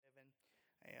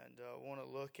And I want to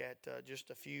look at just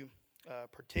a few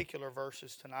particular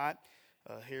verses tonight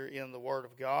here in the Word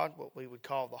of God, what we would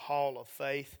call the Hall of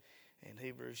Faith in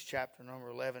Hebrews chapter number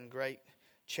 11, great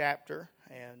chapter.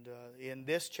 And in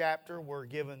this chapter, we're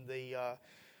given the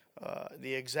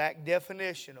exact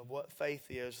definition of what faith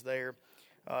is there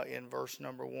in verse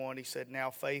number 1. He said,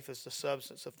 "Now faith is the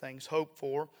substance of things hoped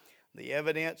for, the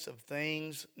evidence of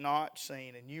things not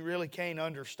seen." And you really can't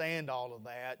understand all of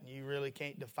that. You really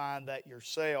can't define that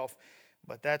yourself.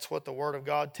 But that's what the Word of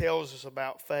God tells us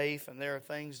about faith. And there are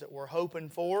things that we're hoping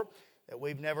for that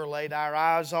we've never laid our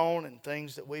eyes on, and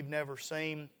things that we've never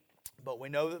seen. But we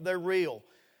know that they're real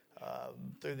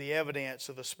through the evidence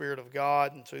of the Spirit of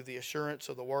God and through the assurance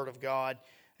of the Word of God.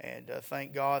 And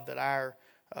thank God that our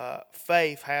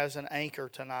faith has an anchor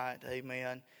tonight.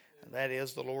 Amen. And that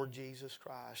is the Lord Jesus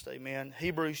Christ. Amen.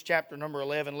 Hebrews chapter number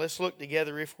 11. Let's look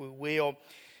together, if we will,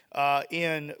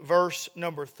 in verse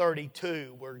number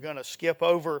 32. We're going to skip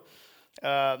over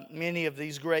many of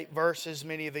these great verses,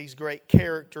 many of these great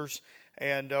characters,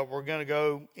 and we're going to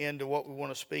go into what we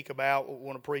want to speak about, what we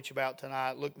want to preach about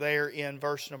tonight. Look there in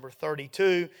verse number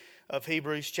 32 of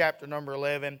Hebrews chapter number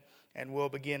 11, and we'll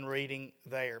begin reading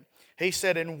there. He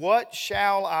said, "And what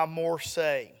shall I more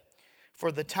say?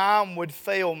 For the time would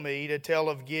fail me to tell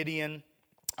of Gideon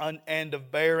and of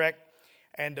Barak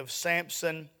and of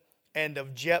Samson and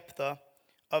of Jephthah,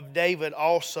 of David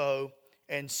also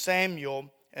and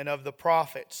Samuel and of the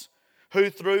prophets,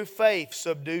 who through faith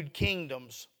subdued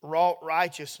kingdoms, wrought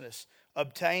righteousness,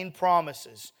 obtained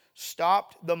promises,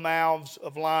 stopped the mouths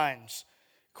of lions,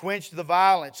 quenched the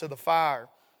violence of the fire,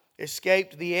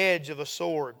 escaped the edge of the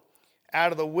sword,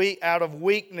 out of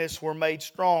weakness were made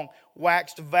strong,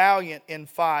 waxed valiant in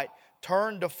fight,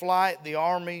 turned to flight the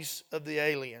armies of the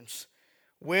aliens.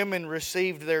 Women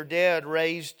received their dead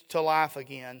raised to life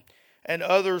again, and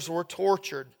others were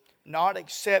tortured, not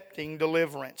accepting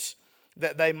deliverance,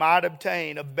 that they might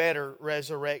obtain a better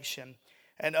resurrection.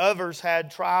 And others had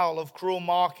trial of cruel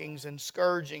mockings and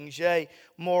scourgings, yea,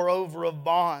 moreover of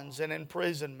bonds and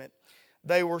imprisonment.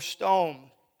 They were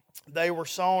stoned, they were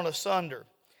sawn asunder.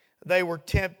 They were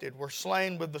tempted, were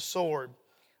slain with the sword.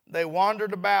 They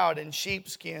wandered about in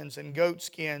sheepskins and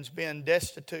goatskins, being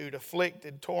destitute,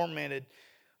 afflicted, tormented,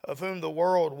 of whom the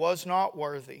world was not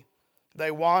worthy.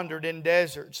 They wandered in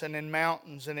deserts and in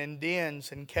mountains and in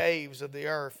dens and caves of the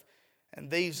earth. And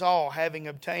these all, having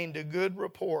obtained a good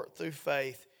report through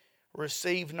faith,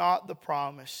 received not the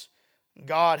promise,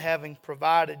 God having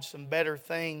provided some better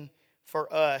thing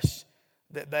for us,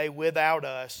 that they without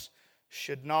us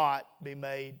should not be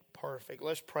made perfect."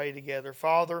 Let's pray together.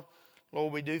 Father,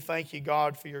 Lord, we do thank you,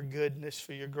 God, for your goodness,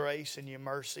 for your grace and your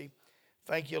mercy.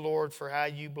 Thank you, Lord, for how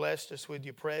you blessed us with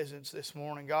your presence this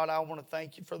morning. God, I want to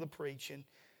thank you for the preaching.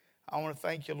 I want to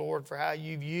thank you, Lord, for how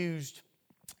you've used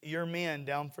your men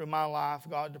down through my life,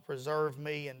 God, to preserve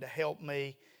me and to help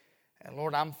me. And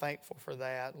Lord, I'm thankful for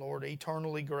that. Lord,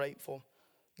 eternally grateful,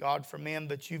 God, for men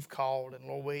that you've called. And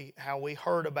Lord, how we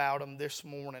heard about them this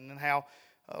morning, and how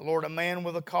Lord, a man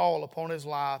with a call upon his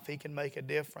life, he can make a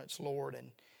difference, Lord.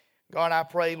 And God, I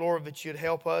pray, Lord, that you'd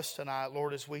help us tonight,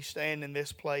 Lord, as we stand in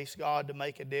this place, God, to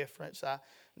make a difference. I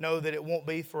know that it won't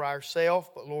be for ourselves,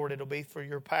 but Lord, it'll be for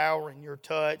your power and your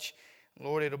touch.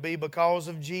 Lord, it'll be because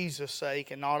of Jesus'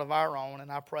 sake and not of our own. And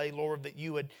I pray, Lord, that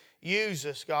you would use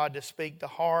us, God, to speak to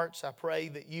hearts. I pray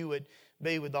that you would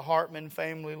be with the Hardeman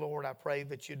family, Lord. I pray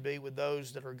that you'd be with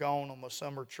those that are gone on the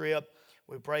summer trip.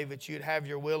 We pray that you'd have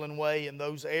your will and way in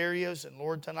those areas. And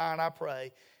Lord, tonight I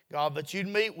pray, God, that you'd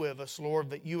meet with us, Lord,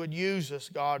 that you would use us,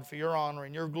 God, for your honor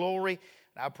and your glory.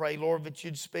 And I pray, Lord, that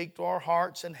you'd speak to our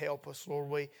hearts and help us, Lord.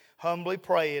 We humbly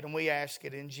pray it and we ask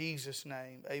it in Jesus'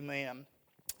 name. Amen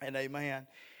and amen.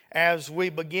 As we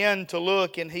begin to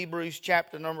look in Hebrews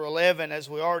chapter number 11, as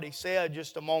we already said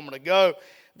just a moment ago,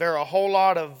 there are a whole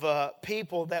lot of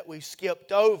people that we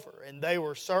skipped over, and they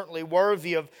were certainly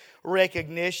worthy of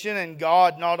recognition. And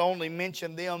God not only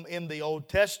mentioned them in the Old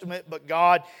Testament, but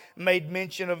God made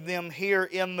mention of them here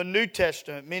in the New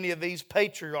Testament. Many of these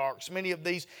patriarchs, many of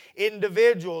these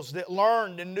individuals that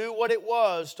learned and knew what it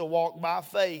was to walk by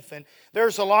faith. And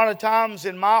there's a lot of times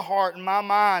in my heart and my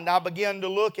mind, I begin to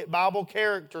look at Bible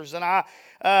characters and I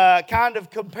kind of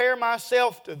compare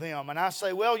myself to them. And I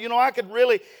say, well, you know, I could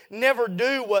really never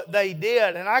do what they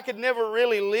did. And I could never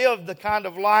really live the kind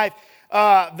of life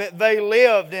that they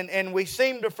lived. And we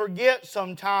seem to forget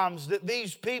sometimes that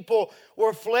these people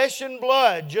were flesh and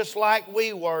blood just like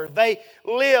we were. They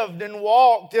lived and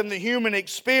walked in the human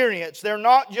experience. They're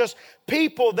not just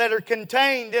people that are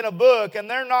contained in a book, and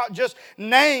they're not just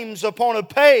names upon a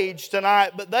page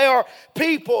tonight, but they are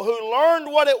people who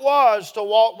learned what it was to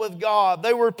walk with God.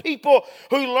 They were people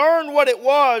who learned what it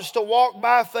was to walk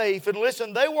by faith. And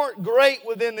listen, they weren't great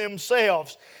within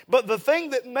themselves, but the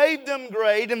thing that made them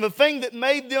great and the thing that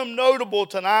made them notable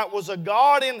tonight was a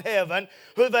God in heaven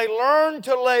who they learned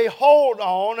to lay hold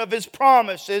on of His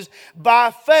promises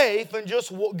by faith and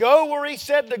just go where He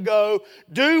said to go,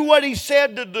 do what He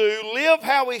said to do, live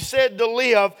how He said to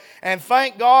live, and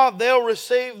thank God they'll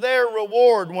receive their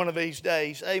reward one of these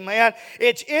days. Amen.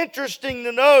 It's interesting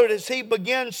to note as he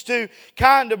begins to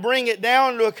kind of bring it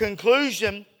down to a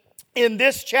conclusion in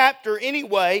this chapter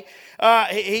anyway,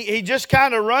 he just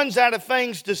kind of runs out of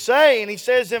things to say. And he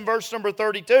says in verse number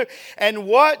 32, "And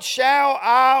what shall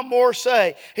I more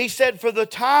say? He said, for the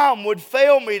time would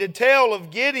fail me to tell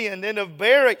of Gideon and of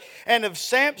Barak and of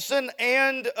Samson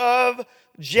and of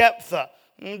Jephthah."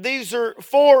 These are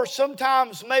four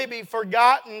sometimes maybe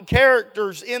forgotten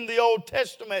characters in the Old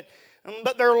Testament,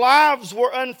 but their lives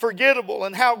were unforgettable,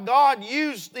 and how God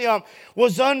used them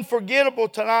was unforgettable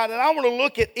tonight. And I want to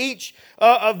look at each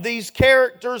of these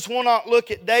characters. We'll not look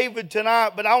at David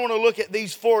tonight, but I want to look at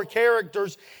these four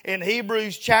characters in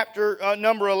Hebrews chapter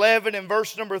number 11 and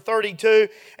verse number 32.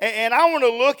 And I want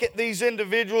to look at these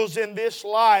individuals in this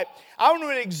light. I want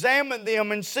to examine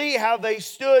them and see how they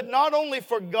stood not only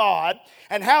for God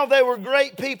and how they were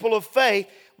great people of faith,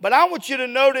 but I want you to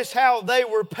notice how they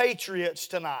were patriots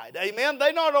tonight. Amen.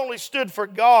 They not only stood for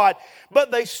God, but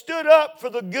they stood up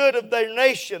for the good of their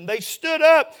nation. They stood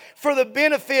up for the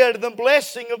benefit and the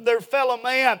blessing of their fellow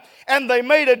man. And they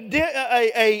made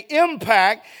a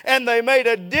impact and they made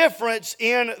a difference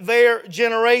in their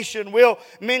generation. We'll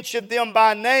mention them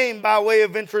by name by way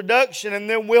of introduction, and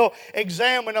then we'll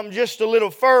examine them just a little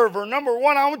further. Number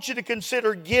one, I want you to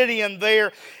consider Gideon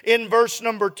there in verse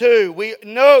number 2. We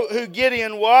know who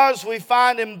Gideon was. We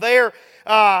find him there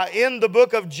in the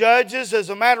book of Judges. As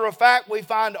a matter of fact, we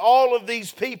find all of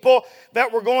these people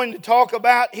that we're going to talk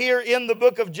about here in the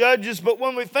book of Judges. But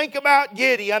when we think about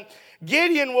Gideon,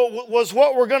 Gideon was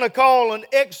what we're going to call an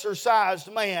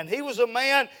exercised man. He was a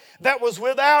man that was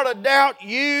without a doubt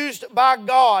used by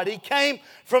God. He came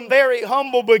from very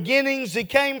humble beginnings. He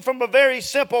came from a very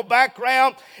simple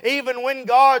background. Even when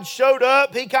God showed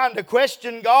up, he kind of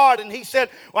questioned God, and he said,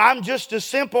 well, I'm just a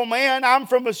simple man. I'm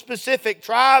from a specific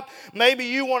tribe. Maybe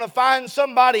you want to find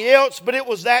somebody else, but it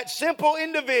was that simple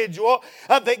individual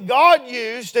that God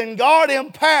used and God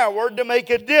empowered to make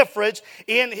a difference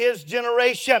in his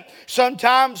generation.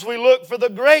 Sometimes we look for the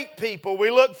great people.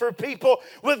 We look for people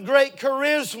with great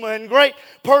charisma and great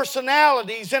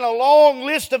personalities and a long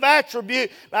list of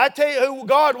attributes. I tell you who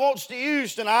God wants to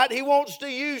use tonight. He wants to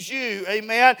use you.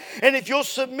 Amen. And if you'll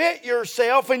submit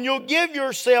yourself and you'll give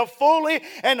yourself fully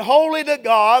and wholly to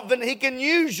God, then He can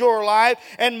use your life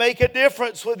and make a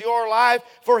difference with your life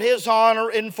for His honor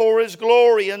and for His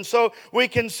glory. And so we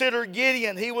consider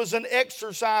Gideon. He was an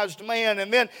exercised man.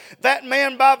 And then that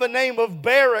man by the name of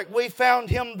Barak, we found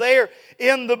him there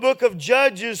in the book of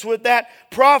Judges with that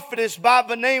prophetess by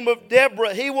the name of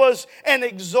Deborah. He was an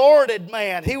exhorted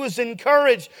man. He was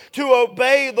encouraged to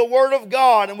obey the word of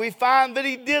God. And we find that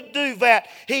he did do that.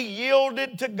 He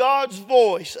yielded to God's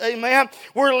voice. Amen.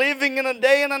 We're living in a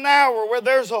day and an hour where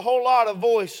there's a whole lot of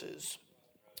voices.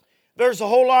 There's a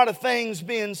whole lot of things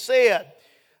being said.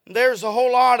 There's a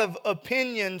whole lot of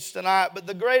opinions tonight. But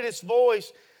the greatest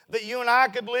voice that you and I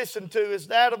could listen to is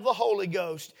that of the Holy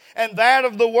Ghost and that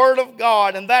of the Word of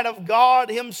God and that of God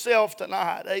Himself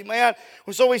tonight. Amen.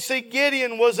 So we see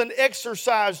Gideon was an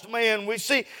exercised man. We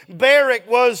see Barak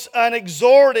was an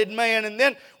exhorted man. And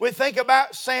then we think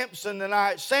about Samson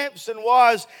tonight. Samson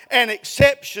was an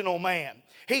exceptional man.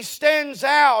 He stands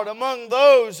out among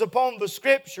those upon the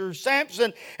Scriptures.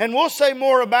 Samson, and we'll say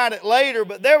more about it later,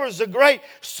 but there was a great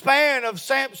span of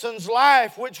Samson's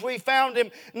life which we found him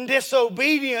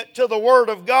disobedient to the Word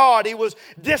of God. He was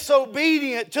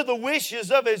disobedient to the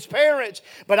wishes of his parents.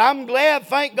 But I'm glad,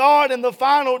 thank God, in the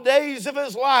final days of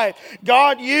his life,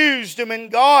 God used him,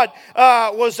 and God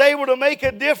was able to make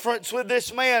a difference with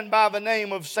this man by the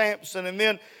name of Samson. And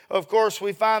then, of course,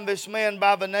 we find this man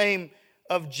by the name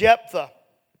of Jephthah.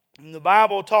 And the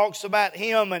Bible talks about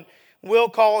him, and we'll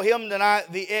call him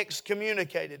tonight the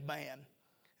excommunicated man.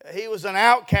 He was an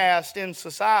outcast in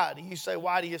society. You say,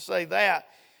 why do you say that?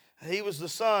 He was the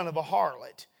son of a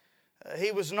harlot.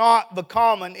 He was not the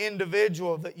common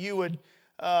individual that you would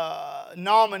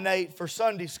nominate for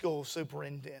Sunday school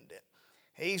superintendent.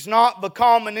 He's not the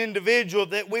common individual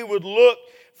that we would look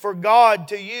for God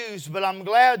to use. But I'm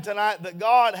glad tonight that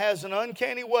God has an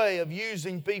uncanny way of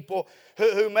using people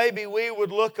who maybe we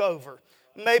would look over.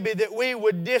 maybe that we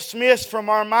would dismiss from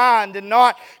our mind and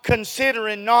not consider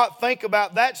and not think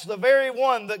about. That's the very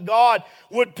one that God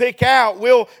would pick out.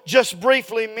 We'll just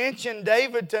briefly mention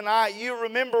David tonight. You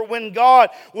remember when God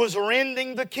was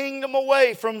rending the kingdom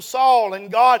away from Saul,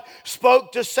 and God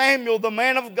spoke to Samuel, the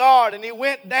man of God, and he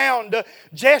went down to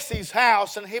Jesse's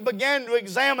house and he began to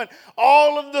examine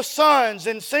all of the sons,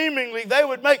 and seemingly they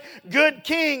would make good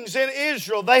kings in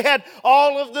Israel. They had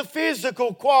all of the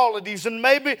physical qualities, and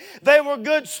maybe they were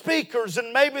good speakers,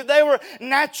 and maybe they were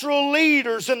natural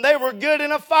leaders, and they were good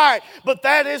in a fight. But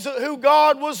that isn't who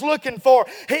God was looking for.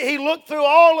 He looked through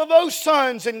all of those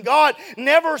sons, and God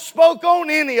never spoke on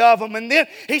any of them. And then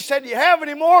He said, "You have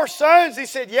any more sons?" He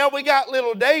said, "Yeah, we got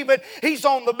little David. He's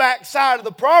on the back side of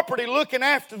the property looking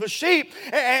after the sheep."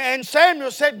 And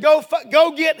Samuel said,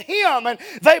 go get him. And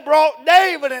they brought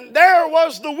David, and there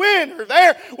was the winner.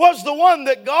 There was the one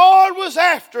that God was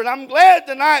after. And I'm glad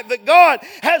tonight that God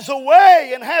has a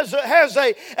way and has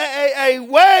a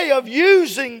way of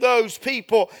using those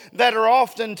people that are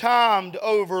oftentimes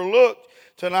overlooked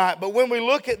tonight. But when we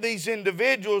look at these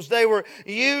individuals, they were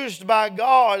used by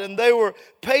God, and they were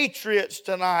patriots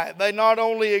tonight. They not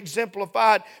only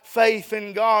exemplified faith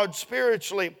in God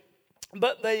spiritually,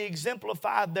 but they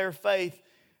exemplified their faith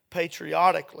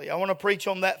patriotically. I want to preach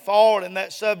on that thought and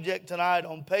that subject tonight,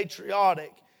 on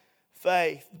patriotic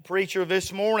faith. The preacher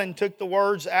this morning took the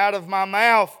words out of my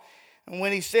mouth, and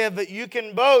when he said that you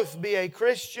can both be a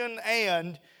Christian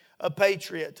and a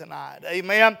patriot tonight.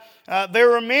 Amen.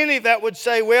 There are many that would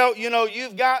say, well,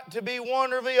 you've got to be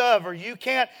one or the other. You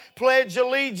can't pledge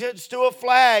allegiance to a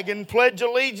flag and pledge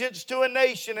allegiance to a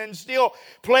nation and still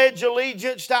pledge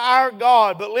allegiance to our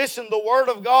God. But listen, the Word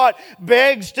of God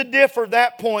begs to differ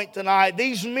that point tonight.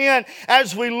 These men,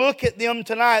 as we look at them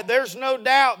tonight, there's no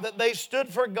doubt that they stood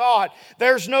for God.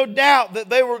 There's no doubt that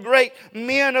they were great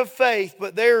men of faith.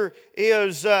 But there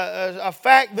is a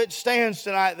fact that stands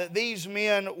tonight, that these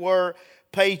men were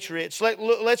patriots.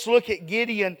 Let's look at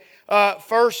Gideon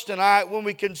first tonight. When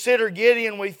we consider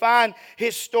Gideon, we find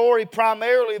his story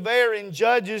primarily there in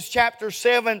Judges chapter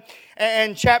 7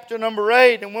 and chapter number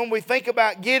 8. And when we think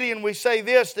about Gideon, we say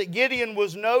this, that Gideon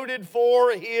was noted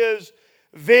for his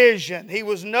vision. He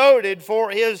was noted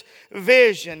for his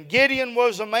vision. Gideon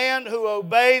was a man who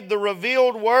obeyed the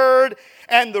revealed word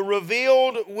and the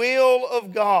revealed will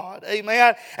of God.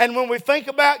 Amen. And when we think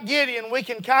about Gideon, we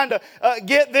can kind of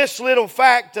get this little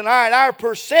fact tonight. Our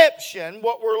perception,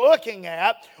 what we're looking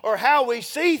at, or how we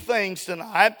see things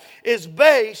tonight, is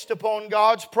based upon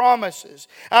God's promises.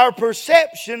 Our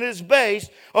perception is based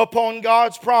upon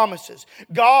God's promises.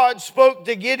 God spoke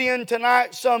to Gideon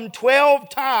tonight some 12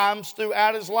 times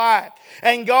throughout his life.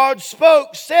 And God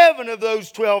spoke 7 of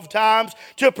those 12 times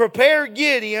to prepare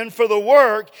Gideon for the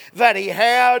work that He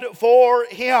had for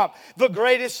him. The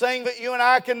greatest thing that you and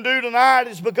I can do tonight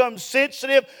is become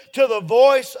sensitive to the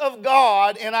voice of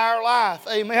God in our life.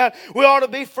 Amen. We ought to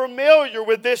be familiar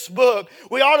with this book.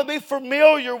 We ought to be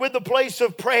familiar with the place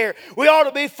of prayer. We ought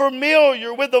to be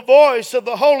familiar with the voice of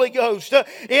the Holy Ghost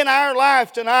in our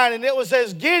life tonight. And it was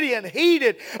as Gideon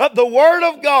heeded the word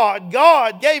of God,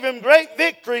 God gave him great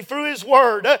victory through His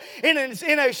word. In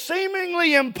a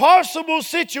seemingly impossible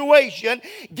situation,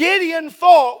 Gideon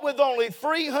fought with only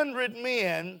 300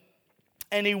 men,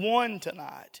 and he won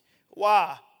tonight.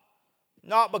 Why?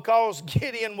 Not because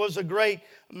Gideon was a great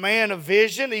man of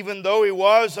vision, even though he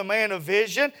was a man of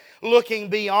vision. Looking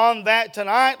beyond that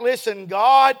tonight, listen,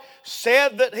 God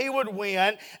said that he would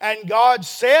win, and God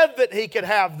said that he could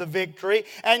have the victory,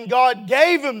 and God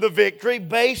gave him the victory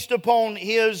based upon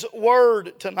His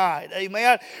word tonight.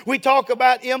 Amen. We talk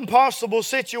about impossible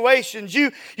situations.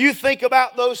 You think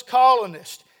about those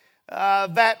colonists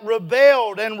that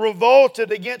rebelled and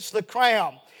revolted against the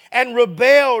crown, and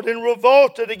rebelled and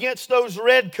revolted against those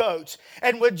redcoats.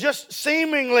 And with just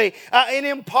seemingly an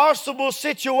impossible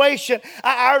situation,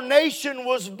 our nation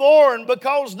was born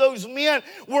because those men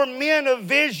were men of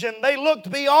vision. They looked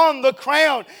beyond the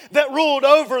crown that ruled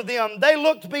over them. They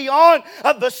looked beyond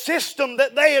the system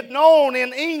that they had known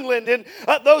in England. And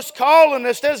those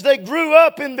colonists, as they grew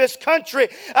up in this country,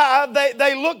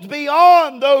 they looked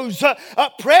beyond those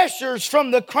pressures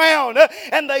from the crown,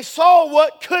 and they saw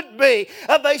what could be.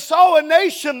 They saw a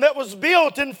nation that was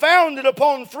built and founded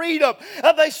upon freedom.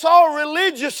 They saw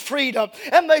religious freedom,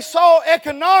 and they saw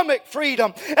economic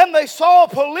freedom, and they saw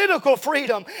political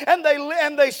freedom, and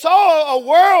they saw a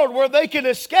world where they could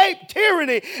escape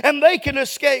tyranny and they could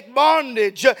escape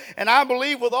bondage. And I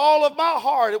believe with all of my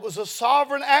heart it was a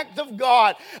sovereign act of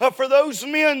God for those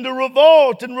men to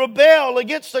revolt and rebel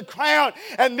against the crown,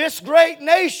 and this great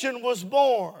nation was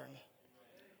born.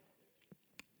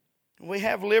 We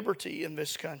have liberty in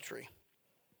this country.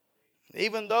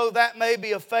 Even though that may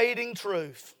be a fading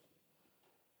truth,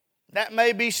 that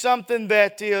may be something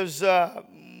that is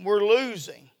we're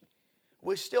losing,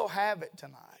 we still have it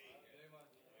tonight.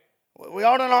 We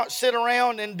ought to not sit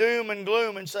around in doom and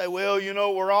gloom and say, well,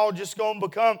 we're all just going to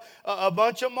become a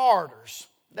bunch of martyrs.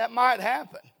 That might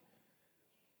happen.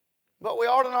 But we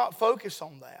ought to not focus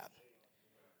on that.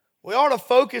 We ought to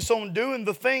focus on doing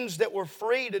the things that we're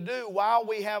free to do while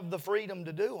we have the freedom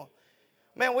to do them.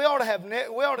 Man, we ought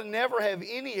to never have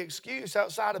any excuse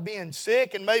outside of being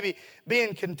sick and maybe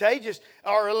being contagious,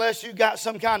 or unless you got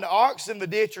some kind of ox in the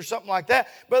ditch or something like that.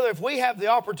 Brother, if we have the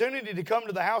opportunity to come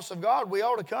to the house of God, we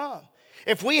ought to come.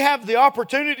 If we have the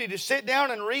opportunity to sit down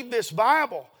and read this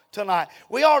Bible tonight,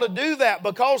 we ought to do that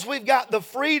because we've got the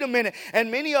freedom in it.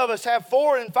 And many of us have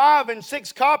 4 and 5 and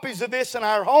 6 copies of this in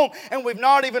our home, and we've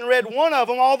not even read one of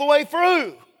them all the way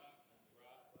through.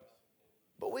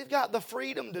 But we've got the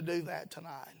freedom to do that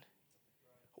tonight.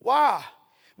 Why?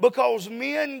 Because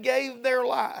men gave their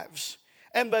lives.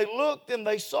 And they looked and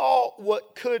they saw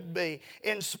what could be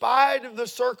in spite of the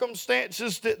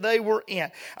circumstances that they were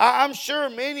in. I'm sure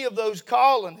many of those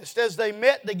colonists, as they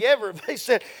met together, they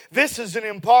said, this is an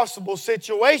impossible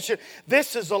situation.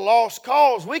 This is a lost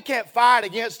cause. We can't fight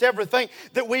against everything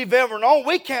that we've ever known.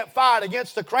 We can't fight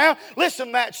against the crown.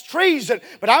 Listen, that's treason.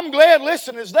 But I'm glad,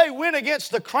 listen, as they went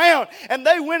against the crown and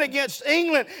they went against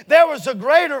England, there was a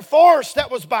greater force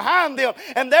that was behind them.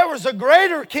 And there was a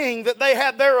greater king that they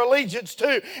had their allegiance to.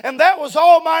 And that was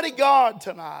Almighty God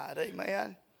tonight.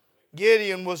 Amen.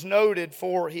 Gideon was noted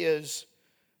for his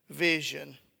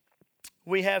vision.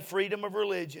 We have freedom of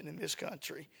religion in this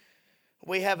country.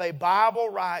 We have a Bible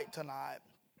right tonight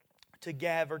to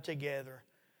gather together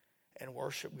and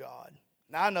worship God.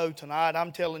 Now I know tonight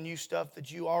I'm telling you stuff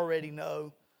that you already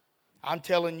know. I'm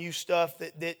telling you stuff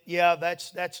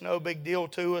that's no big deal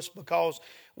to us because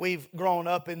we've grown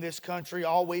up in this country.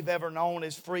 All we've ever known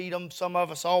is freedom. Some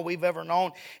of us, all we've ever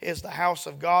known is the house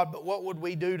of God. But what would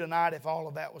we do tonight if all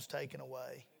of that was taken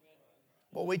away?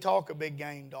 Well, we talk a big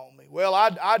game, don't we? Well,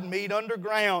 I'd meet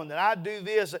underground and I'd do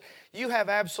this. You have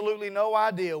absolutely no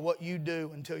idea what you do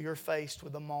until you're faced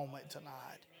with a moment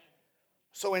tonight.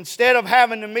 So instead of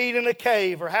having to meet in a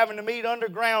cave or having to meet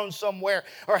underground somewhere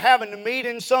or having to meet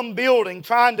in some building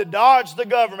trying to dodge the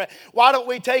government, why don't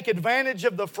we take advantage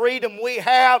of the freedom we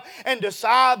have and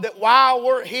decide that while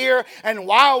we're here and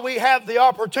while we have the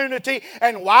opportunity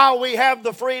and while we have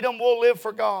the freedom, we'll live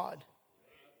for God.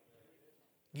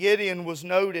 Gideon was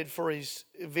noted for his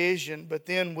vision, but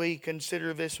then we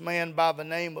consider this man by the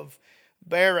name of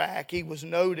Barak. He was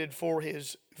noted for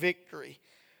his victory.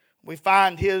 We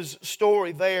find his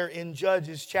story there in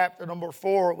Judges chapter number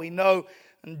 4. We know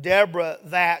Deborah,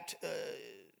 that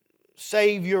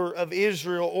Savior of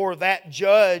Israel or that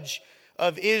judge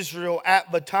of Israel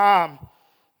at the time,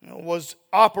 was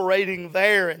operating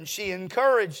there, and she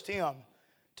encouraged him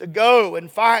to go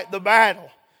and fight the battle.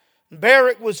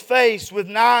 Barak was faced with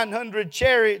 900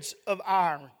 chariots of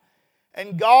iron.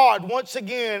 And God, once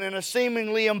again, in a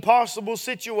seemingly impossible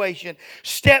situation,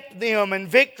 stepped them and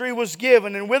victory was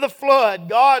given. And with a flood,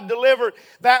 God delivered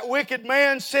that wicked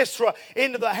man, Sisera,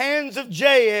 into the hands of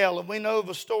Jael. And we know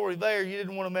the story there. You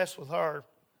didn't want to mess with her.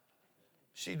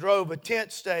 She drove a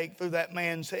tent stake through that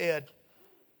man's head.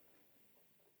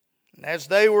 And as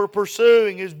they were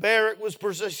pursuing, as Barak was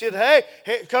pursuing, she said,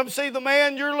 hey, come see the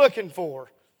man you're looking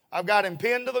for. I've got him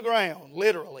pinned to the ground,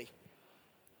 literally.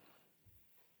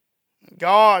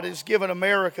 God has given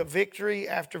America victory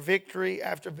after victory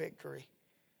after victory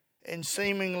in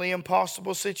seemingly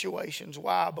impossible situations.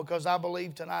 Why? Because I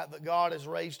believe tonight that God has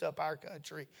raised up our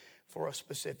country for a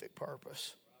specific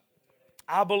purpose.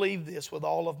 I believe this with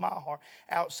all of my heart.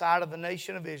 Outside of the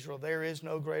nation of Israel, there is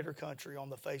no greater country on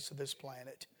the face of this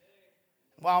planet.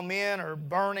 While men are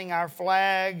burning our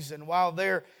flags and while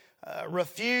they're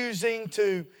refusing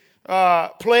to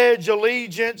pledge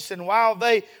allegiance, and while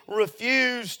they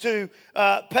refuse to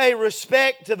pay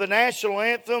respect to the national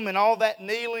anthem and all that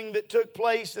kneeling that took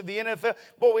place at the NFL,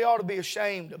 boy, we ought to be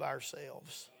ashamed of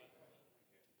ourselves.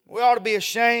 We ought to be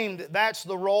ashamed that that's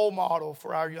the role model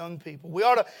for our young people. We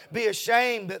ought to be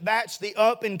ashamed that that's the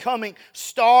up and coming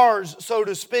stars, so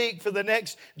to speak, for the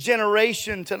next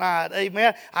generation tonight.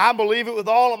 Amen. I believe it with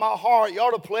all of my heart. You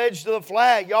ought to pledge to the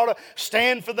flag. You ought to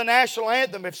stand for the national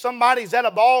anthem. If somebody's at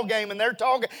a ball game and they're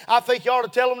talking, I think you ought to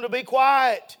tell them to be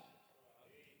quiet.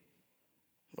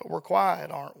 But we're quiet,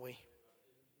 aren't we?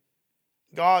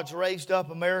 God's raised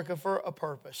up America for a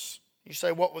purpose. You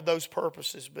say, what would those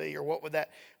purposes be, or what would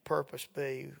that purpose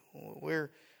be?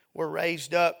 We're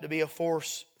raised up to be a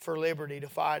force for liberty, to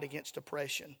fight against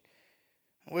oppression.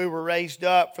 We were raised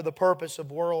up for the purpose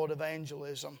of world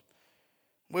evangelism.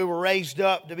 We were raised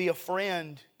up to be a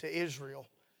friend to Israel.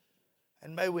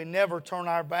 And may we never turn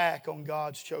our back on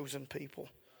God's chosen people.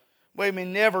 May we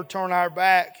never turn our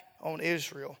back on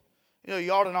Israel. You know,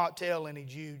 you ought to not tell any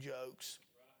Jew jokes.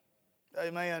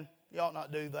 Amen. You ought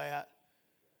not do that.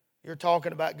 You're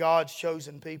talking about God's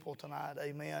chosen people tonight.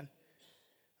 Amen.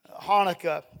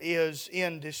 Hanukkah is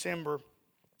in December.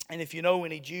 And if you know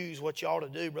any Jews, what you ought to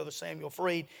do, Brother Samuel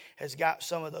Freed has got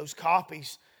some of those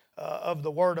copies of the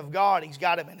Word of God. He's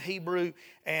got them in Hebrew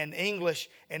and English.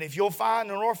 And if you'll find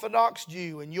an Orthodox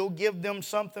Jew and you'll give them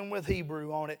something with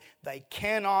Hebrew on it, they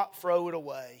cannot throw it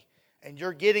away. And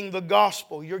you're getting the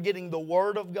gospel, you're getting the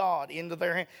Word of God into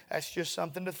their hand. That's just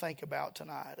something to think about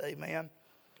tonight. Amen.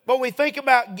 But we think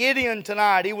about Gideon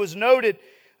tonight. He was noted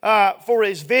for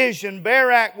his vision.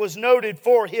 Barak was noted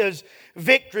for his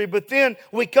victory. But then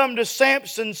we come to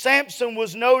Samson. Samson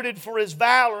was noted for his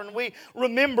valor. And we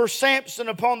remember Samson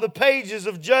upon the pages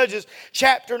of Judges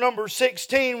chapter number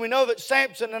 16. We know that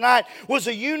Samson tonight was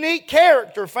a unique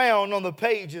character found on the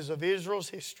pages of Israel's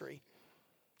history.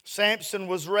 Samson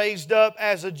was raised up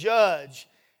as a judge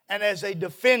and as a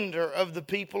defender of the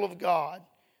people of God.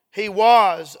 He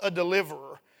was a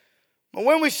deliverer. But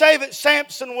when we say that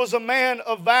Samson was a man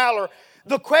of valor,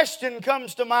 the question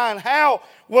comes to mind, how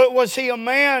was he a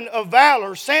man of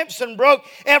valor? Samson broke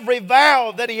every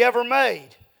vow that he ever made.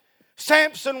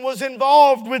 Samson was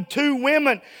involved with 2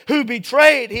 women who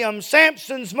betrayed him.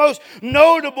 Samson's most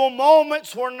notable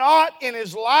moments were not in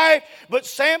his life, but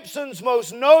Samson's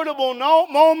most notable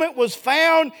moment was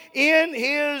found in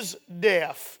his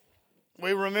death.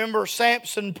 We remember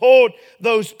Samson pulled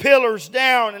those pillars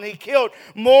down and he killed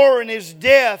more in his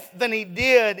death than he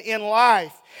did in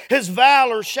life. His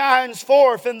valor shines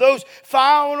forth in those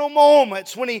final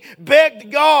moments when he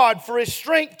begged God for his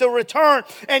strength to return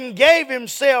and gave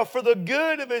himself for the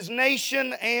good of his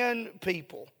nation and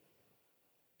people.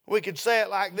 We could say it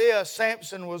like this: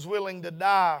 Samson was willing to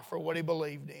die for what he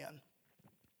believed in.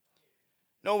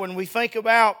 No, when we think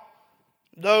about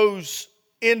those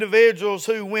individuals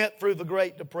who went through the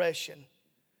Great Depression,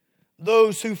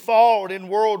 those who fought in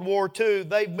World War II,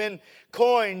 they've been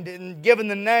coined and given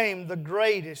the name the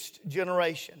greatest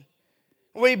generation.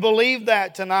 We believe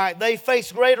that tonight. They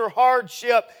faced greater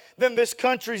hardship than this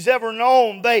country's ever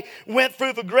known. They went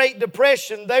through the Great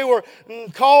Depression. They were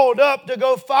called up to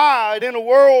go fight in a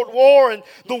world war, and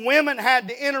the women had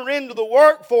to enter into the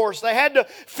workforce. They had to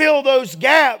fill those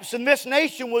gaps, and this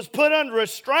nation was put under a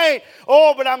strain.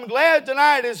 Oh, but I'm glad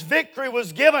tonight as victory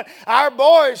was given, our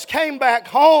boys came back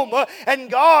home, and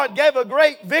God gave a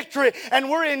great victory, and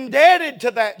we're indebted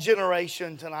to that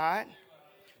generation tonight.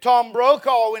 Tom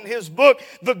Brokaw, in his book,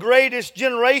 The Greatest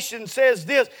Generation, says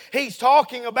this. He's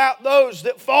talking about those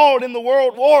that fought in the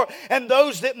World War and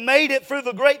those that made it through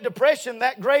the Great Depression,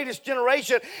 that greatest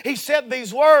generation. He said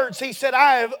these words. He said,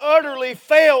 "I have utterly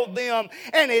failed them,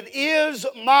 and it is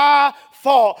my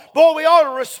fault." Boy, we ought to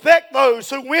respect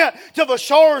those who went to the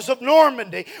shores of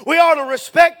Normandy. We ought to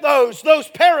respect those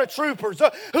paratroopers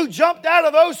who jumped out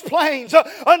of those planes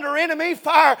under enemy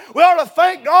fire. We ought to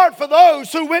thank God for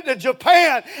those who went to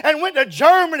Japan and went to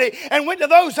Germany and went to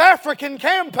those African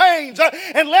campaigns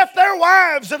and left their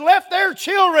wives and left their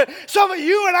children so that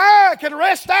you and I can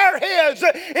rest our heads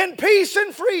in peace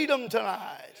and freedom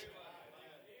tonight.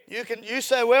 You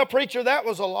say, "Well, preacher, that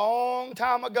was a long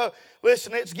time ago."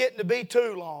 Listen, it's getting to be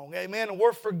too long. Amen. And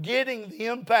we're forgetting the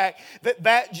impact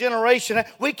that generation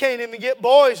had. We can't even get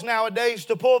boys nowadays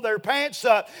to pull their pants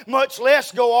up, much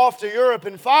less go off to Europe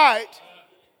and fight.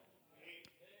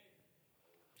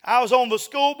 I was on the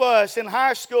school bus in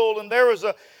high school, and there was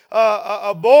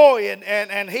a boy,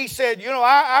 and he said,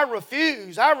 I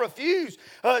refuse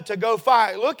to go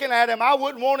fight. Looking at him, I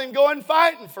wouldn't want him going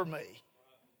fighting for me.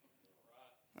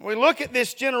 We look at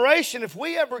this generation, if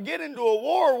we ever get into a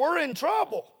war, we're in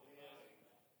trouble.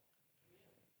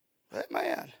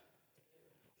 Amen.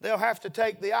 They'll have to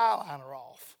take the eyeliner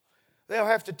off. They'll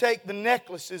have to take the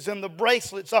necklaces and the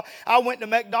bracelets off. I went to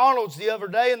McDonald's the other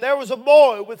day, and there was a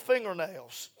boy with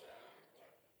fingernails.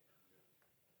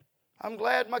 I'm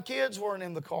glad my kids weren't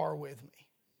in the car with me.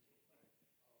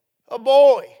 A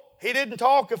boy. He didn't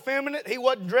talk effeminate. He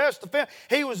wasn't dressed effeminate.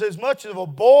 He was as much of a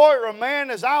boy or a man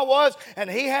as I was, and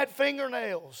he had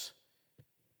fingernails.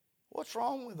 What's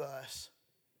wrong with us?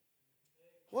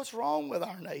 What's wrong with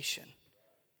our nation?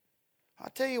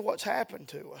 I'll tell you what's happened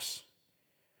to us.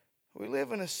 We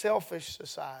live in a selfish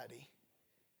society.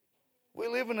 We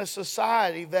live in a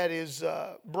society that is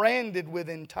branded with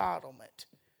entitlement.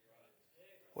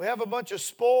 We have a bunch of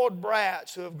spoiled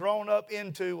brats who have grown up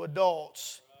into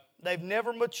adults. They've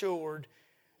never matured,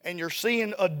 and you're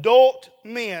seeing adult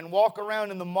men walk around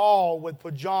in the mall with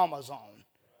pajamas on.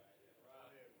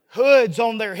 hoods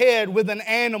on their head with an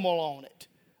animal on it.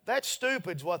 That's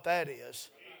stupid's what that is.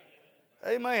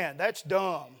 Amen. That's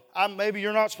dumb. Maybe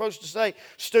you're not supposed to say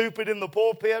stupid in the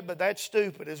pulpit, but that's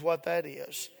stupid is what that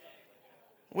is.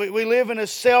 We live in a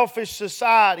selfish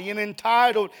society, an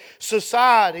entitled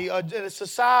society, a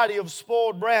society of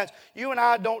spoiled brats. You and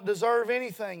I don't deserve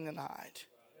anything tonight.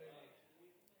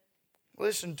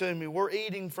 Listen to me. We're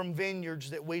eating from vineyards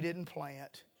that we didn't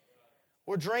plant.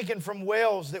 We're drinking from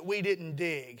wells that we didn't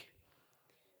dig.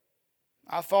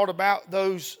 I thought about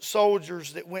those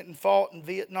soldiers that went and fought in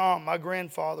Vietnam. My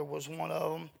grandfather was one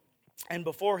of them. And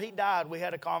before he died, we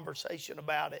had a conversation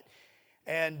about it.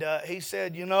 And he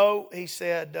said,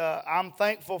 I'm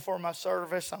thankful for my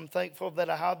service. I'm thankful that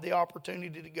I had the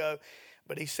opportunity to go.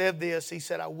 But he said this, he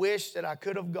said, I wish that I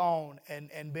could have gone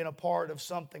and been a part of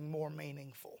something more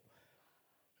meaningful.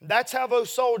 That's how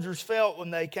those soldiers felt when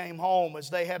they came home,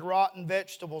 as they had rotten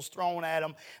vegetables thrown at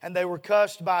them, and they were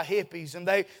cussed by hippies, and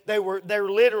they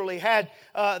literally had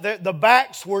the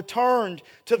backs were turned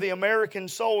to the American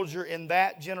soldier in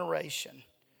that generation.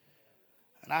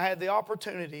 And I had the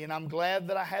opportunity, and I'm glad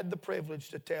that I had the privilege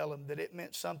to tell him that it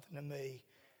meant something to me.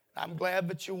 I'm glad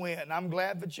that you went, and I'm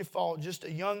glad that you fought. Just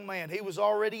a young man. He was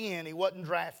already in. He wasn't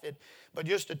drafted. But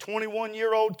just a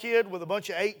 21-year-old kid with a bunch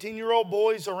of 18-year-old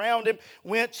boys around him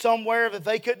went somewhere that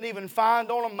they couldn't even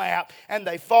find on a map, and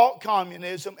they fought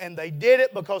communism, and they did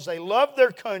it because they loved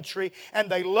their country, and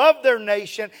they loved their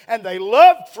nation, and they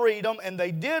loved freedom, and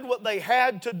they did what they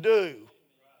had to do.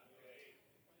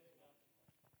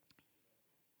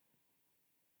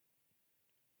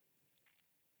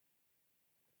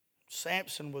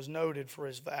 Samson was noted for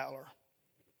his valor.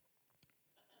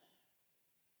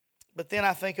 But then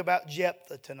I think about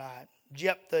Jephthah tonight.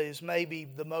 Jephthah is maybe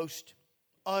the most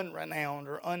unrenowned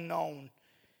or unknown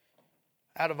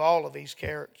out of all of these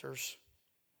characters.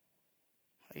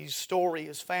 His story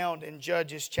is found in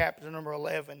Judges chapter number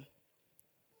 11.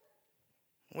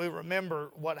 We remember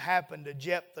what happened to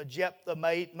Jephthah. Jephthah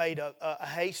made a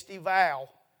hasty vow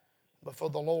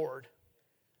before the Lord.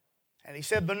 And he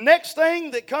said, the next thing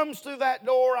that comes through that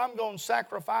door, I'm going to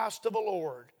sacrifice to the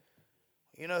Lord.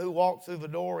 You know who walked through the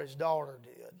door? His daughter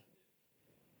did.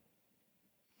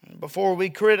 And before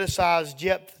we criticize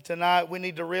Jephthah tonight, we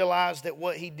need to realize that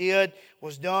what he did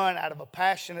was done out of a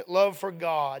passionate love for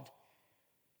God.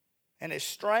 And as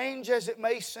strange as it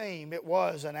may seem, it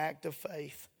was an act of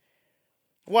faith.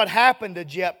 What happened to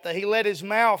Jephthah? He let his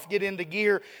mouth get into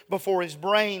gear before his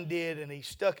brain did, and he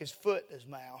stuck his foot in his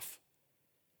mouth.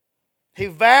 He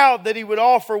vowed that he would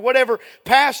offer whatever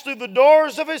passed through the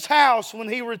doors of his house when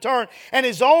he returned. And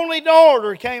his only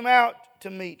daughter came out to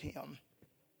meet him.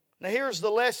 Now here's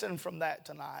the lesson from that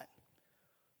tonight.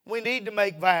 We need to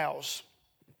make vows.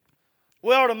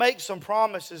 We ought to make some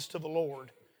promises to the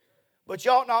Lord. But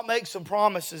you ought not make some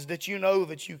promises that you know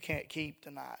that you can't keep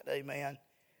tonight. Amen.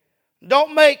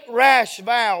 Don't make rash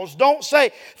vows. Don't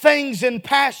say things in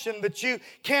passion that you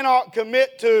cannot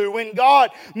commit to. When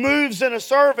God moves in a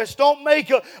service, don't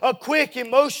make a quick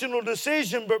emotional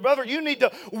decision. But brother, you need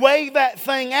to weigh that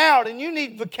thing out, and you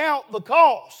need to count the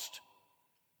cost.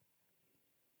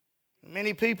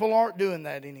 Many people aren't doing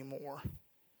that anymore.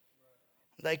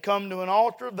 They come to an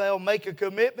altar, they'll make a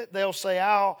commitment, they'll say,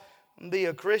 I'll be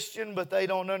a Christian, but they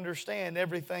don't understand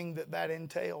everything that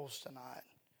entails tonight.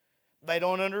 They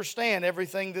don't understand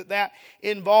everything that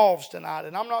involves tonight.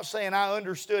 And I'm not saying I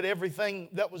understood everything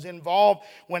that was involved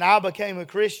when I became a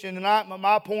Christian tonight. But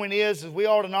my point is we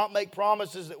ought to not make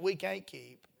promises that we can't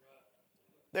keep.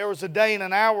 There was a day and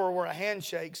an hour where a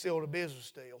handshake sealed a business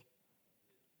deal.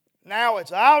 Now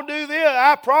it's, I'll do this,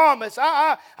 I promise,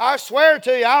 I swear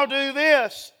to you, I'll do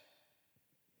this.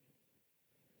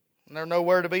 And they're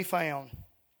nowhere to be found.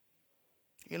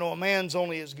 You know, a man's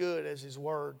only as good as his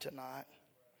word tonight.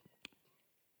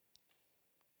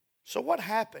 So what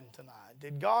happened tonight?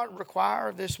 Did God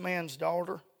require this man's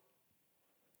daughter?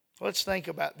 Let's think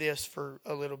about this for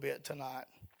a little bit tonight.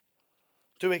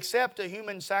 To accept a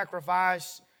human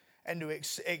sacrifice and to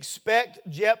expect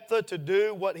Jephthah to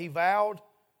do what he vowed,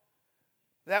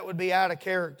 that would be out of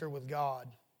character with God.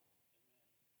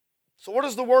 So what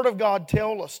does the Word of God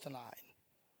tell us tonight?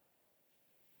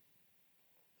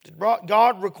 Did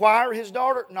God require his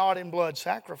daughter? Not in blood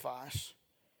sacrifice.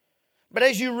 But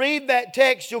as you read that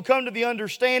text, you'll come to the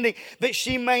understanding that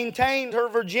she maintained her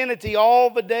virginity all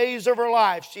the days of her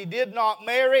life. She did not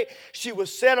marry. She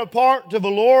was set apart to the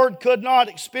Lord, could not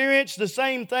experience the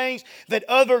same things that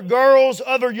other girls,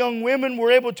 other young women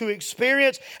were able to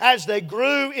experience as they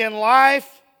grew in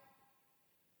life.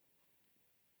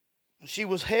 She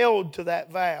was held to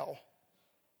that vow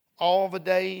all the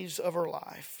days of her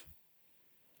life.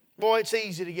 Boy, it's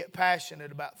easy to get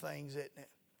passionate about things, isn't it?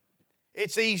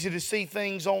 It's easy to see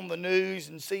things on the news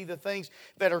and see the things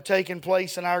that are taking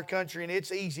place in our country, and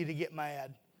it's easy to get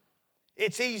mad.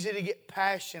 It's easy to get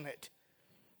passionate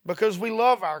because we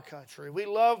love our country. We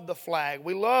love the flag.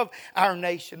 We love our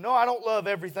nation. No, I don't love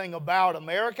everything about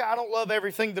America. I don't love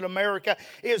everything that America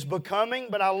is becoming,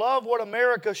 but I love what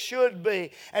America should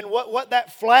be and what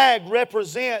that flag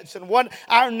represents and what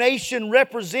our nation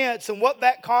represents and what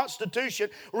that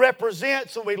Constitution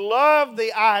represents. And we love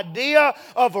the idea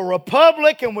of a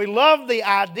republic, and we love the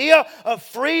idea of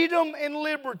freedom and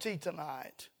liberty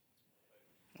tonight.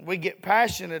 We get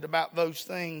passionate about those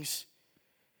things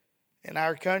in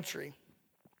our country.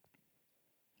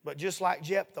 But just like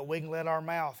Jephthah, we can let our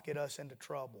mouth get us into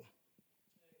trouble.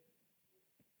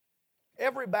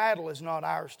 Every battle is not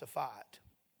ours to fight.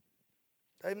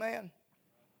 Amen.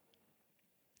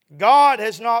 God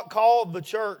has not called the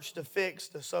church to fix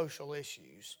the social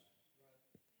issues.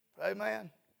 Amen.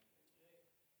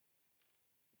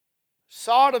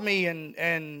 Sodomy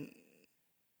and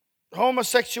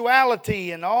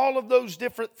homosexuality and all of those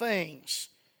different things,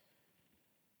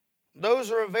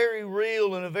 those are a very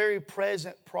real and a very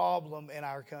present problem in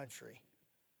our country.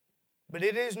 But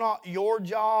it is not your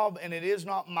job and it is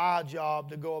not my job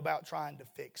to go about trying to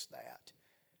fix that.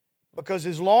 Because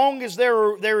as long as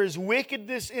there is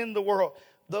wickedness in the world,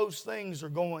 those things are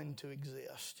going to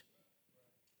exist.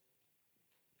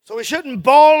 So we shouldn't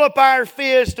ball up our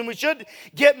fist, and we shouldn't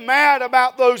get mad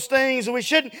about those things, and we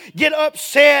shouldn't get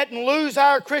upset and lose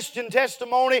our Christian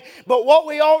testimony. But what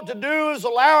we ought to do is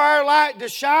allow our light to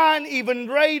shine even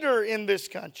greater in this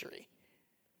country.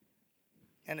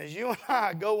 And as you and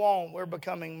I go on, we're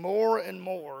becoming more and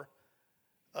more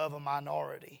of a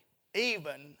minority,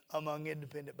 even among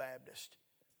independent Baptists.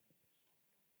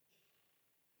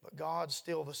 But God's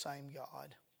still the same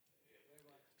God.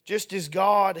 Just as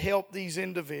God helped these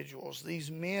individuals,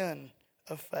 these men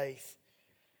of faith,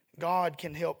 God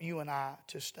can help you and I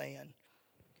to stand.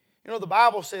 You know, the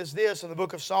Bible says this in the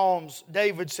book of Psalms.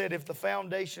 David said, if the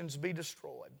foundations be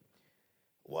destroyed,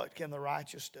 what can the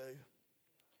righteous do?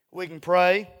 We can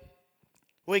pray.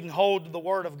 We can hold to the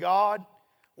Word of God.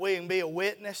 We can be a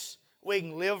witness. We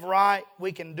can live right.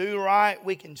 We can do right.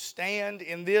 We can stand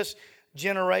in this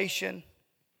generation.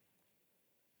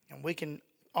 And we can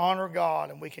honor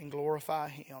God and we can glorify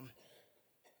Him.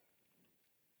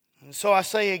 And so I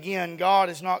say again, God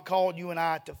has not called you and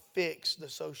I to fix the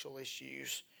social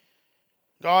issues.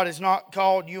 God has not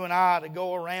called you and I to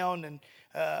go around and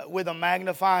with a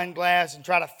magnifying glass and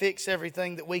try to fix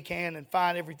everything that we can and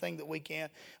find everything that we can.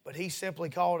 But He simply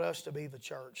called us to be the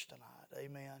church tonight.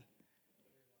 Amen.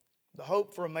 The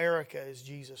hope for America is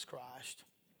Jesus Christ.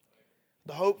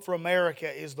 The hope for America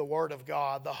is the Word of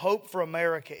God. The hope for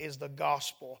America is the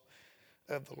gospel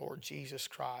of the Lord Jesus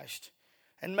Christ.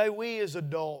 And may we as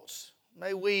adults,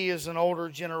 may we as an older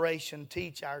generation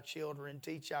teach our children,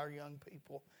 teach our young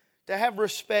people to have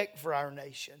respect for our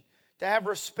nation, to have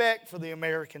respect for the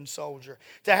American soldier,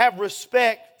 to have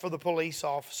respect for the police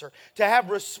officer, to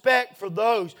have respect for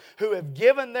those who have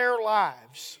given their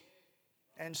lives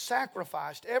and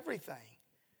sacrificed everything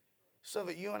so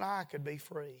that you and I could be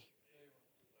free.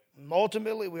 And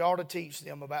ultimately, we ought to teach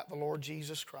them about the Lord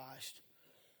Jesus Christ,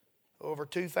 who over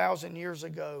 2,000 years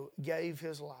ago gave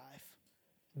His life,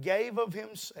 gave of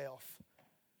Himself,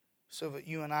 so that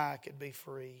you and I could be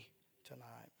free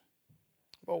tonight.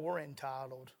 Well, we're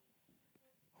entitled.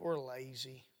 We're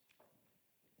lazy.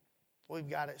 We've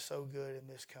got it so good in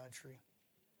this country.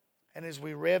 And as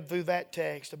we read through that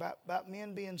text about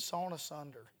men being sawn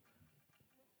asunder,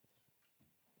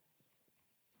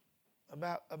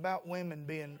 about women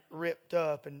being ripped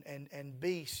up and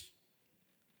beasts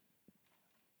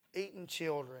eating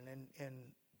children in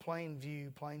plain view,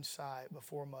 plain sight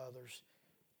before mothers.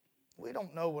 We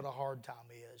don't know what a hard time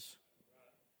is.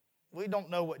 We don't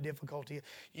know what difficulty is.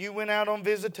 You went out on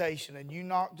visitation and you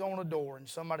knocked on a door and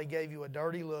somebody gave you a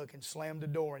dirty look and slammed the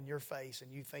door in your face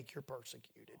and you think you're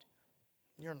persecuted.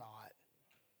 You're not.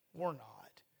 We're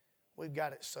not. We've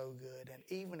got it so good. And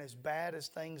even as bad as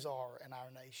things are in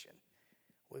our nation,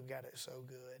 we've got it so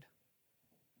good.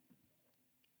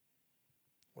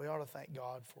 We ought to thank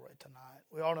God for it tonight.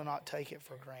 We ought to not take it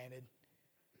for granted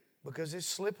because it's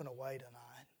slipping away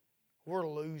tonight. We're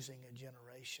losing a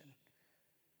generation.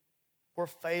 We're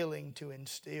failing to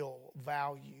instill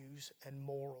values and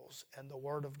morals and the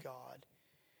Word of God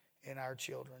in our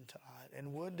children tonight.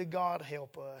 And would to God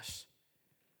help us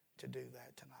to do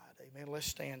that tonight. Amen. Let's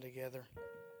stand together.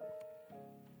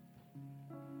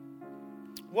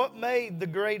 What made the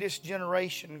greatest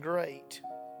generation great?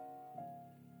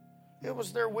 It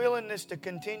was their willingness to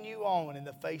continue on in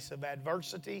the face of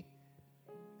adversity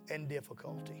and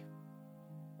difficulty.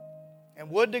 And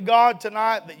would to God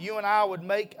tonight that you and I would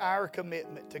make our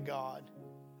commitment to God,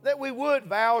 that we would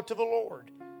vow to the Lord,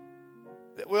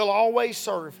 that we'll always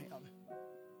serve Him,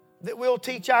 that we'll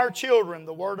teach our children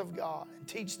the Word of God and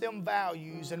teach them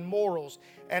values and morals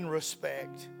and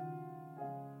respect.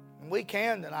 And we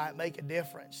can tonight make a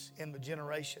difference in the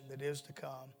generation that is to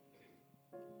come.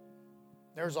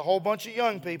 There's a whole bunch of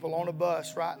young people on a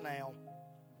bus right now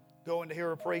going to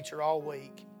hear a preacher all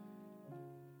week.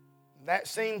 That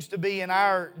seems to be in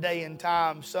our day and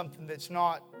time something that's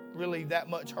not really that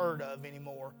much heard of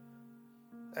anymore.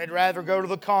 They'd rather go to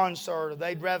the concert, or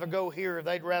they'd rather go here, or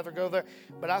they'd rather go there.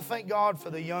 But I thank God for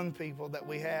the young people that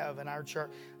we have in our church.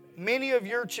 Many of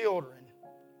your children,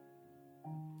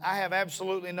 I have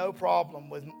absolutely no problem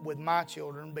with my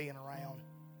children being around,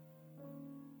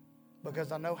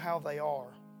 because I know how they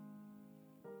are.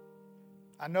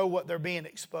 I know what they're being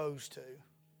exposed to.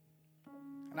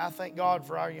 And I thank God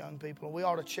for our young people, and we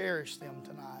ought to cherish them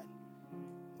tonight.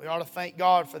 We ought to thank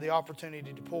God for the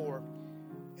opportunity to pour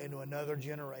into another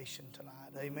generation tonight.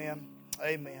 Amen.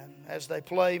 Amen. As they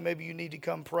play, maybe you need to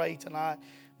come pray tonight.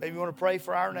 Maybe you want to pray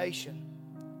for our nation.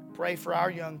 Pray for our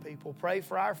young people. Pray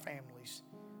for our families,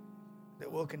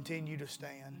 that we'll continue to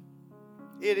stand.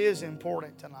 It is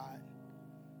important tonight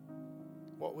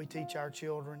what we teach our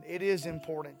children. It is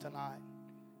important tonight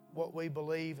what we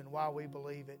believe and why we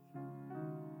believe it.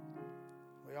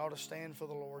 We ought to stand for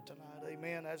the Lord tonight.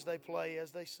 Amen. As they play,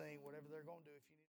 as they sing, whatever they're going to do. If you